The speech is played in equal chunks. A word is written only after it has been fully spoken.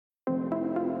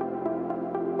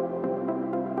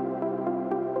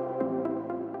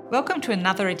Welcome to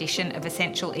another edition of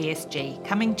Essential ESG,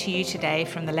 coming to you today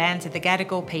from the lands of the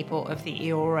Gadigal people of the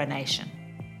Eora Nation.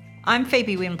 I'm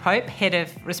Phoebe Wynn-Pope, Head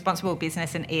of Responsible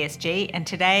Business and ESG, and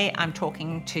today I'm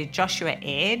talking to Joshua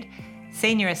Aird,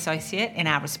 Senior Associate in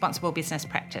our Responsible Business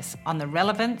practice, on the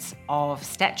relevance of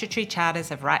statutory charters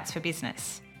of rights for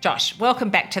business. Josh, welcome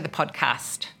back to the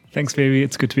podcast. Thanks, Phoebe.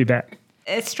 It's good to be back.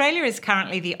 Australia is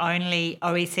currently the only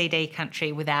OECD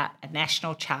country without a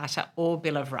national charter or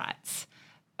Bill of Rights.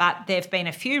 But there have been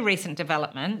a few recent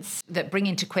developments that bring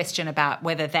into question about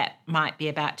whether that might be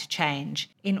about to change.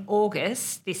 In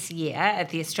August this year, at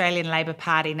the Australian Labor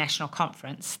Party National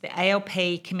Conference, the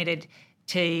ALP committed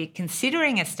to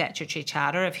considering a statutory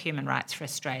charter of human rights for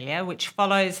Australia, which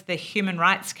follows the Human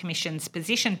Rights Commission's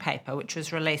position paper, which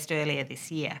was released earlier this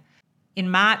year.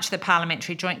 In March, the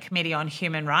Parliamentary Joint Committee on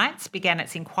Human Rights began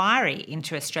its inquiry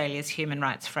into Australia's human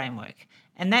rights framework,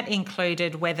 and that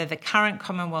included whether the current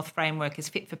Commonwealth framework is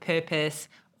fit for purpose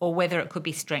or whether it could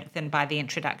be strengthened by the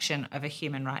introduction of a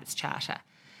human rights charter.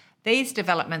 These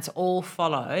developments all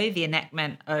follow the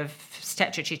enactment of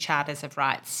statutory charters of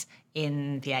rights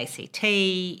in the ACT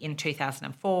in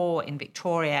 2004, in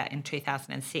Victoria in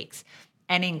 2006,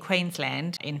 and in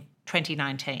Queensland in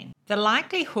 2019. The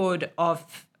likelihood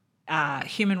of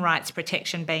human rights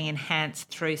protection being enhanced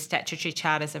through statutory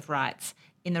charters of rights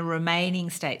in the remaining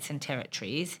states and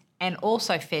territories, and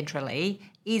also federally,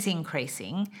 is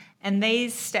increasing. And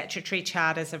these statutory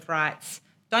charters of rights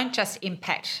don't just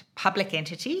impact public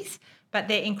entities, but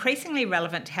they're increasingly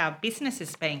relevant to how business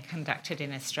is being conducted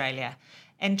in Australia.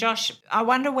 And Josh, I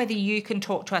wonder whether you can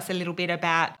talk to us a little bit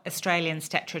about Australian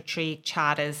statutory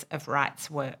charters of rights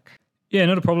work. Yeah,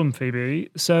 not a problem, Phoebe.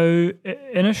 So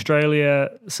in Australia,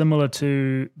 similar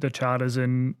to the charters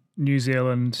in New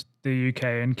Zealand, the UK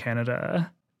and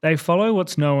Canada, they follow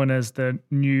what's known as the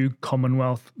new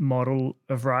Commonwealth model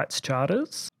of rights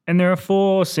charters. And there are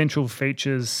four central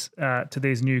features to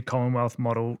these new Commonwealth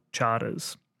model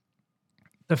charters.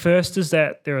 The first is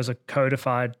that there is a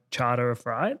codified charter of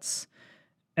rights,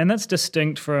 and that's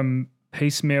distinct from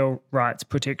piecemeal rights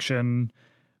protection,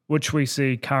 which we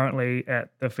see currently at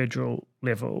the federal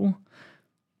level.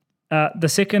 The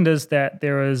second is that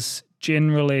there is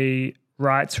generally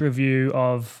rights review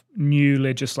of new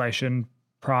legislation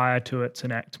prior to its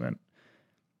enactment.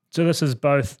 So this is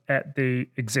both at the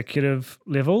executive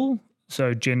level,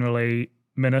 so generally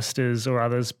ministers or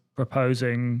others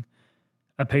proposing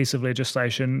a piece of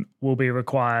legislation will be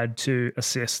required to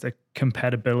assess the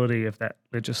compatibility of that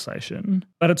legislation.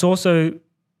 But it's also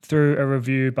through a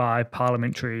review by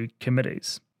parliamentary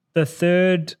committees. The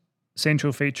third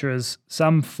central feature is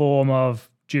some form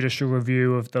of judicial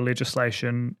review of the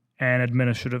legislation and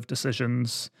administrative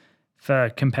decisions for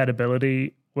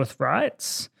compatibility with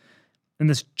rights. And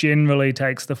this generally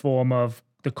takes the form of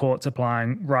the courts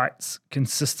applying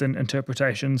rights-consistent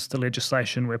interpretations to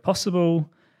legislation where possible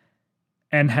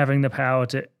and having the power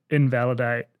to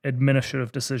invalidate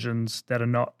administrative decisions that are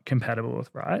not compatible with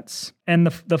rights. And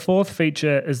the fourth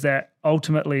feature is that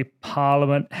ultimately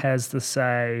Parliament has the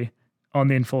say on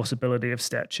the enforceability of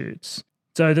statutes.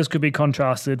 So this could be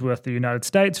contrasted with the United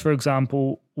States, for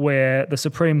example, where the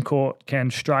Supreme Court can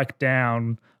strike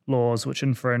down laws which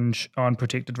infringe on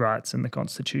protected rights in the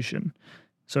Constitution.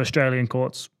 So Australian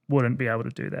courts wouldn't be able to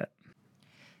do that.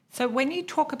 So when you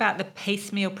talk about the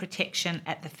piecemeal protection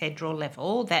at the federal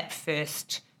level, that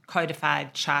first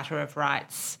codified charter of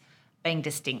rights being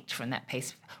distinct from that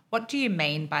piece, what do you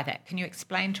mean by that? Can you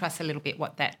explain to us a little bit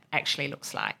what that actually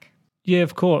looks like? Yeah,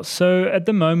 of course. So at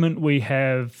the moment we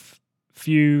have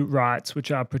few rights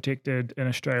which are protected in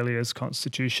Australia's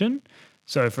constitution.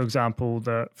 So, for example,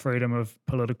 the freedom of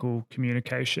political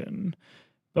communication.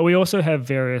 But we also have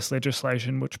various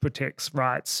legislation which protects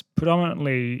rights,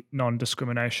 predominantly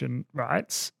non-discrimination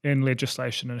rights in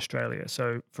legislation in Australia.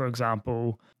 So, for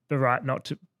example, the right not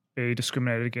to be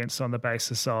discriminated against on the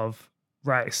basis of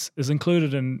race is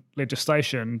included in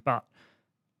legislation, but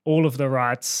all of the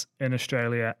rights in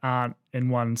Australia aren't in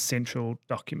one central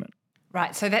document.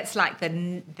 Right, so that's like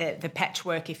the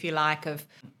patchwork, if you like, of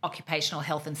occupational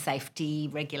health and safety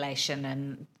regulation,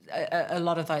 and a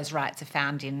lot of those rights are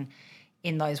found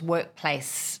in those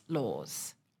workplace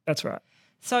laws. That's right.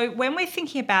 So when we're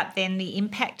thinking about then the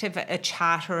impact of a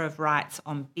charter of rights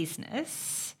on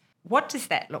business, what does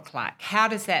that look like? How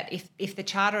does that, if the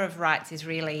charter of rights is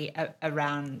really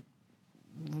around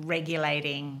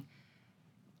regulating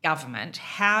government,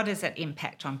 how does it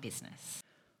impact on business?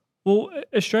 Well,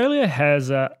 Australia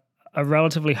has a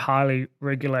relatively highly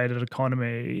regulated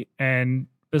economy, and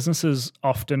businesses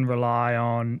often rely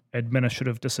on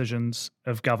administrative decisions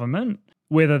of government,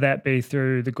 whether that be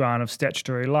through the grant of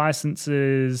statutory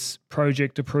licenses,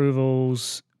 project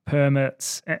approvals,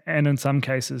 permits, and in some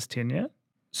cases tenure.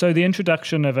 So the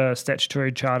introduction of a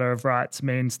statutory charter of rights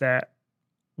means that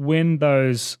when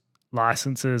those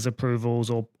licenses, approvals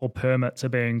or permits are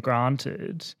being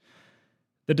granted,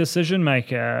 the decision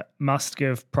maker must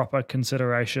give proper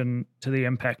consideration to the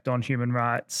impact on human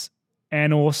rights,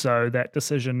 and also that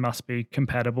decision must be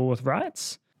compatible with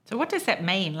rights. So what does that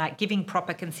mean, like giving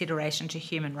proper consideration to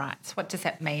human rights? What does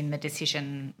that mean the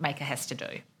decision maker has to do?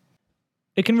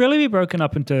 It can really be broken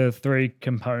up into three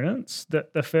components.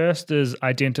 The first is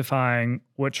identifying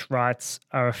which rights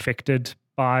are affected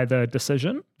by the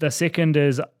decision. The second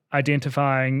is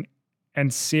identifying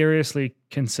and seriously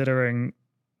considering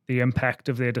the impact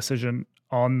of their decision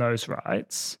on those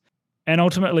rights, and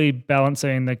ultimately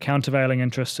balancing the countervailing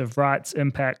interests of rights,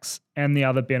 impacts, and the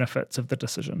other benefits of the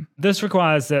decision. This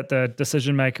requires that the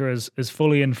decision maker is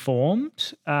fully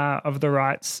informed of the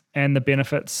rights and the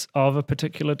benefits of a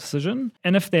particular decision.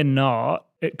 And if they're not,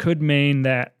 it could mean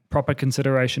that proper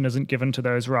consideration isn't given to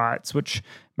those rights, which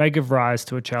may give rise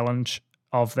to a challenge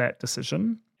of that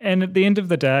decision. And at the end of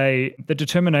the day, the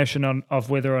determination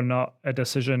of whether or not a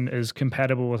decision is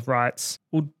compatible with rights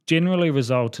will generally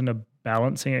result in a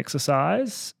balancing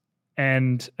exercise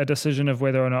and a decision of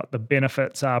whether or not the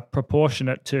benefits are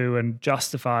proportionate to and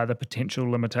justify the potential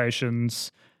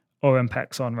limitations or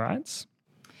impacts on rights.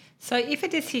 So if a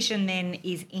decision then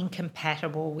is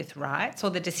incompatible with rights, or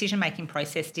the decision-making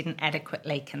process didn't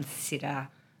adequately consider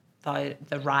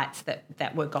the rights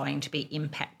that were going to be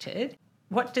impacted,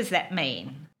 what does that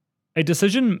mean? A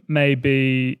decision may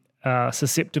be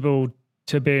susceptible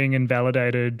to being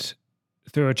invalidated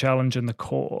through a challenge in the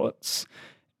courts,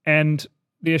 and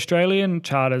the Australian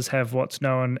charters have what's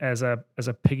known as a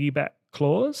piggyback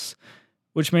clause,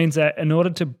 which means that in order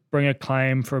to bring a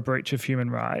claim for a breach of human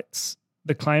rights,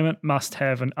 the claimant must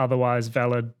have an otherwise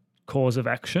valid cause of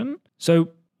action. So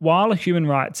while a Human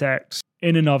Rights Act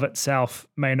in and of itself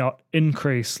may not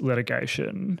increase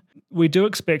litigation, we do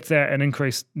expect that an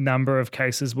increased number of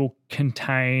cases will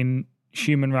contain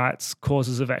human rights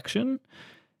causes of action,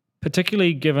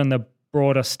 particularly given the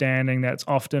broader standing that's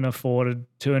often afforded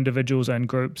to individuals and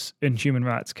groups in human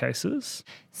rights cases.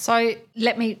 So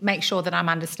let me make sure that I'm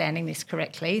understanding this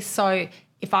correctly. So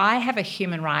if I have a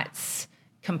human rights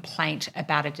complaint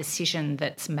about a decision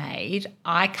that's made,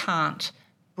 I can't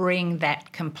bring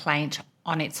that complaint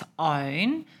on its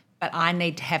own, but I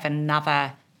need to have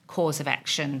another cause of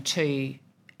action to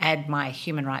add my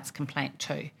human rights complaint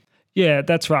to. Yeah,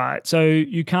 that's right. So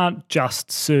you can't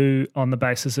just sue on the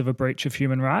basis of a breach of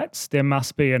human rights. There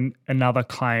must be another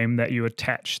claim that you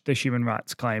attach the human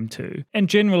rights claim to. And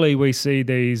generally we see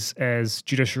these as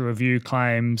judicial review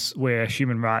claims where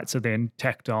human rights are then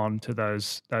tacked on to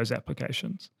those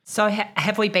applications. So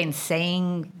have we been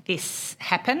seeing this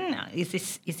happen? Is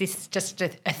this just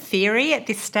a theory at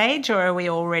this stage, or are we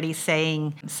already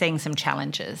seeing some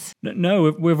challenges?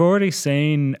 No, we've already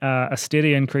seen a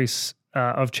steady increase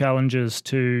of challenges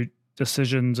to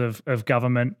decisions of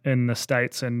government in the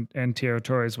states and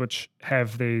territories which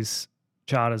have these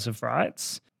charters of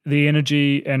rights. The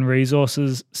energy and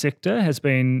resources sector has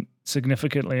been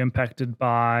significantly impacted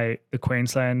by the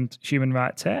Queensland Human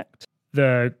Rights Act.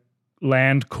 The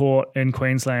Land Court in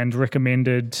Queensland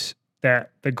recommended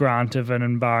that the grant of an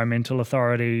environmental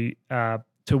authority to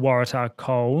Waratah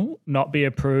Coal not be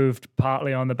approved,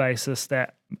 partly on the basis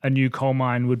that a new coal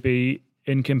mine would be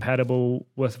incompatible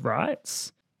with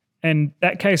rights. And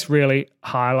that case really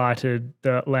highlighted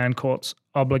the Land Court's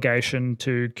obligation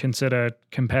to consider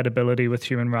compatibility with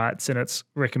human rights in its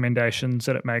recommendations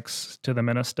that it makes to the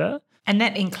minister. And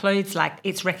that includes like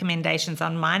its recommendations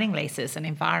on mining leases and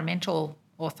environmental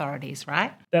authorities,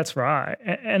 right? That's right.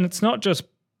 And it's not just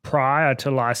prior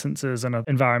to licenses and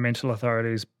environmental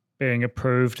authorities being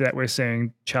approved that we're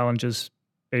seeing challenges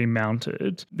be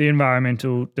mounted. The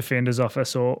Environmental Defender's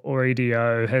Office, or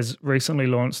EDO, has recently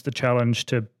launched the challenge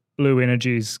to Blue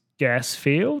Energy's gas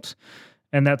field,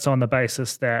 and that's on the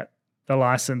basis that the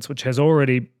licence, which has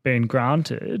already been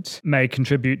granted, may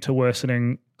contribute to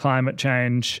worsening climate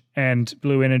change, and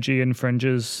Blue Energy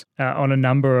infringes on a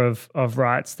number of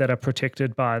rights that are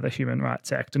protected by the Human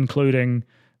Rights Act, including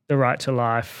the right to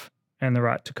life and the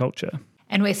right to culture.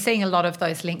 And we're seeing a lot of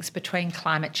those links between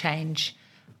climate change,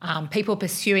 people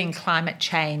pursuing climate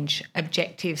change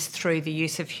objectives through the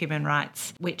use of human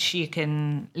rights, which you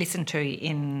can listen to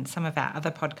in some of our other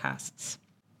podcasts.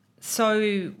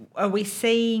 So are we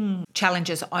seeing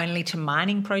challenges only to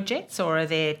mining projects, or are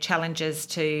there challenges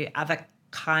to other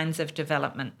kinds of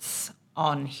developments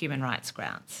on human rights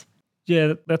grounds?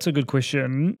 Yeah, that's a good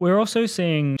question. We're also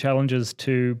seeing challenges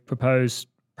to propose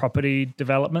property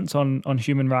developments on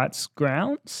human rights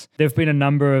grounds. There have been a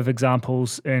number of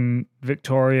examples in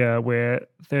Victoria where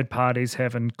third parties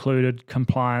have included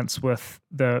compliance with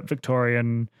the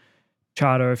Victorian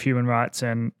Charter of Human Rights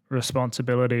and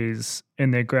Responsibilities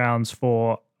in their grounds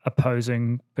for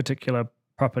opposing particular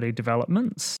property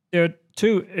developments. There are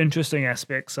two interesting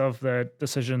aspects of the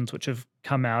decisions which have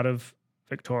come out of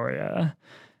Victoria.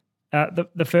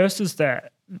 The first is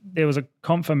that there was a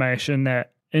confirmation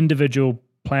that individual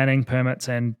planning permits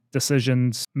and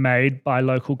decisions made by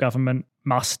local government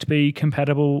must be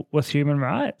compatible with human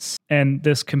rights, and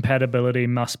this compatibility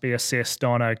must be assessed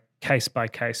on a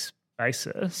case-by-case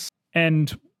basis.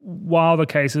 And while the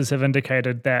cases have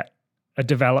indicated that a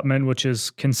development which is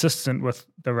consistent with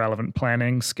the relevant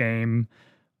planning scheme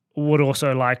would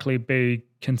also likely be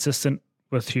consistent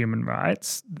with human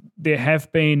rights, there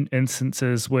have been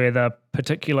instances where the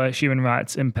particular human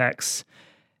rights impacts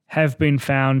have been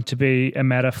found to be a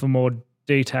matter for more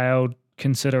detailed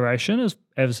consideration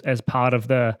as part of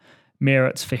the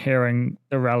merits for hearing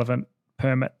the relevant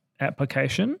permit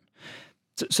application.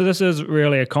 So this is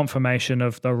really a confirmation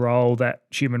of the role that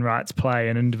human rights play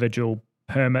in individual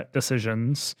permit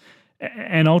decisions,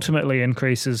 and ultimately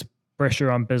increases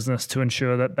pressure on business to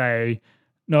ensure that they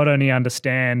not only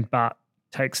understand but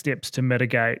take steps to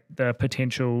mitigate the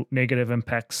potential negative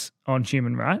impacts on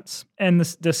human rights. And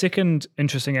the second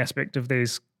interesting aspect of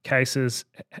these cases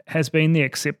has been the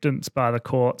acceptance by the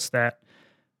courts that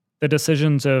the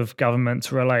decisions of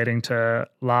governments relating to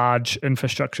large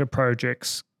infrastructure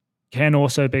projects can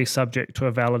also be subject to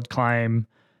a valid claim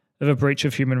of a breach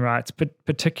of human rights,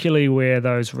 particularly where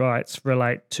those rights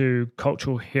relate to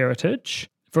cultural heritage.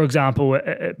 For example,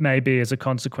 it may be as a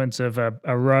consequence of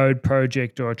a road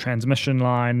project or a transmission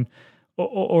line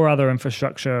or other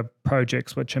infrastructure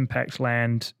projects which impact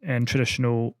land and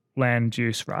traditional land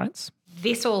use rights.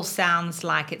 This all sounds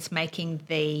like it's making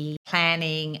the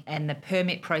planning and the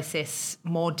permit process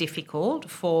more difficult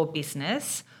for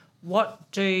business.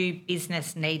 What do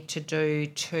business need to do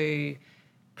to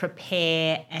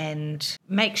prepare and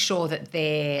make sure that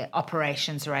their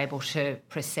operations are able to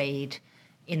proceed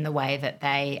in the way that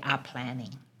they are planning?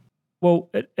 Well,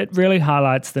 it really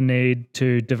highlights the need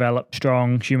to develop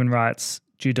strong human rights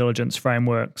due diligence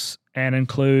frameworks and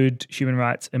include human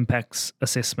rights impacts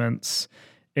assessments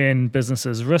in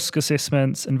businesses' risk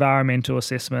assessments, environmental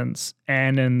assessments,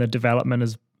 and in the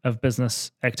development of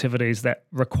business activities that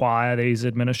require these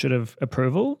administrative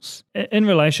approvals. In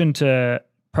relation to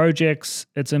projects,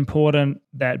 it's important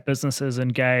that businesses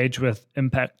engage with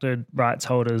impacted rights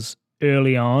holders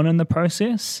early on in the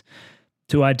process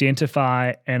to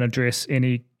identify and address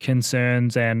any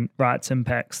concerns and rights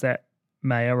impacts that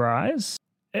may arise.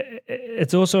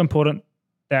 It's also important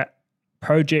that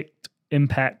project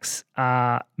impacts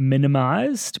are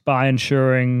minimised by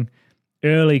ensuring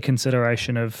early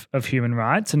consideration of human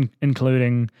rights,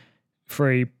 including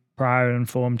free, prior and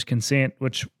informed consent,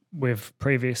 which we've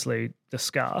previously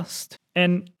discussed.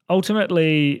 And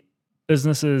ultimately,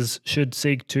 businesses should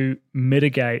seek to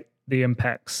mitigate the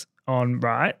impacts on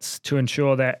rights to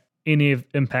ensure that any of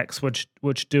impacts which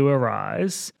do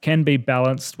arise can be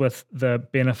balanced with the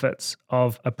benefits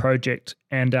of a project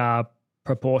and are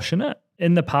proportionate.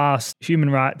 In the past, human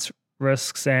rights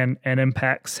risks and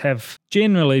impacts have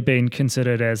generally been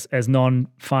considered as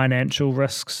non-financial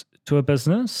risks to a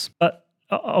business. But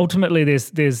ultimately,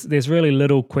 there's really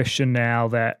little question now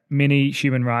that many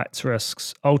human rights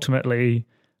risks ultimately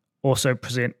also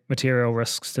present material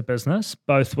risks to business,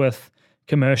 both with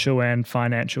commercial and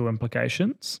financial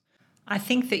implications. I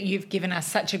think that you've given us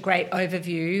such a great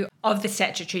overview of the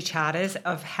statutory charters,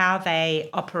 of how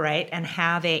they operate and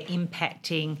how they're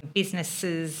impacting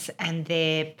businesses and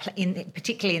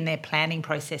particularly in their planning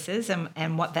processes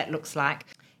and what that looks like.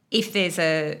 If there's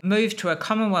a move to a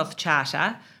Commonwealth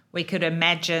Charter, we could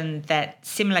imagine that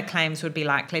similar claims would be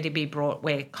likely to be brought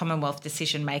where Commonwealth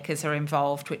decision makers are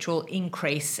involved, which will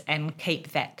increase and keep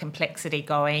that complexity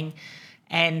going.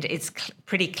 And it's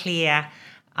pretty clear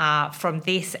from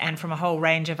this and from a whole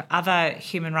range of other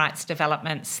human rights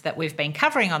developments that we've been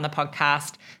covering on the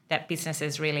podcast that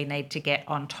businesses really need to get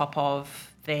on top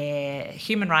of their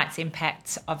human rights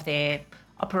impacts of their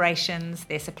operations,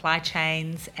 their supply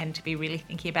chains, and to be really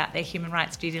thinking about their human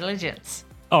rights due diligence.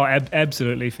 Oh,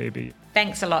 absolutely, Phoebe.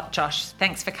 Thanks a lot, Josh.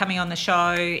 Thanks for coming on the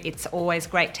show. It's always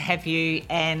great to have you,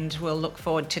 and we'll look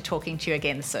forward to talking to you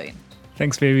again soon.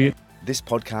 Thanks, Phoebe. This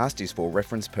podcast is for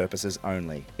reference purposes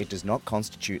only. It does not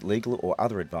constitute legal or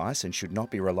other advice and should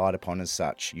not be relied upon as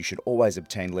such. You should always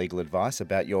obtain legal advice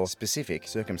about your specific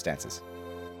circumstances.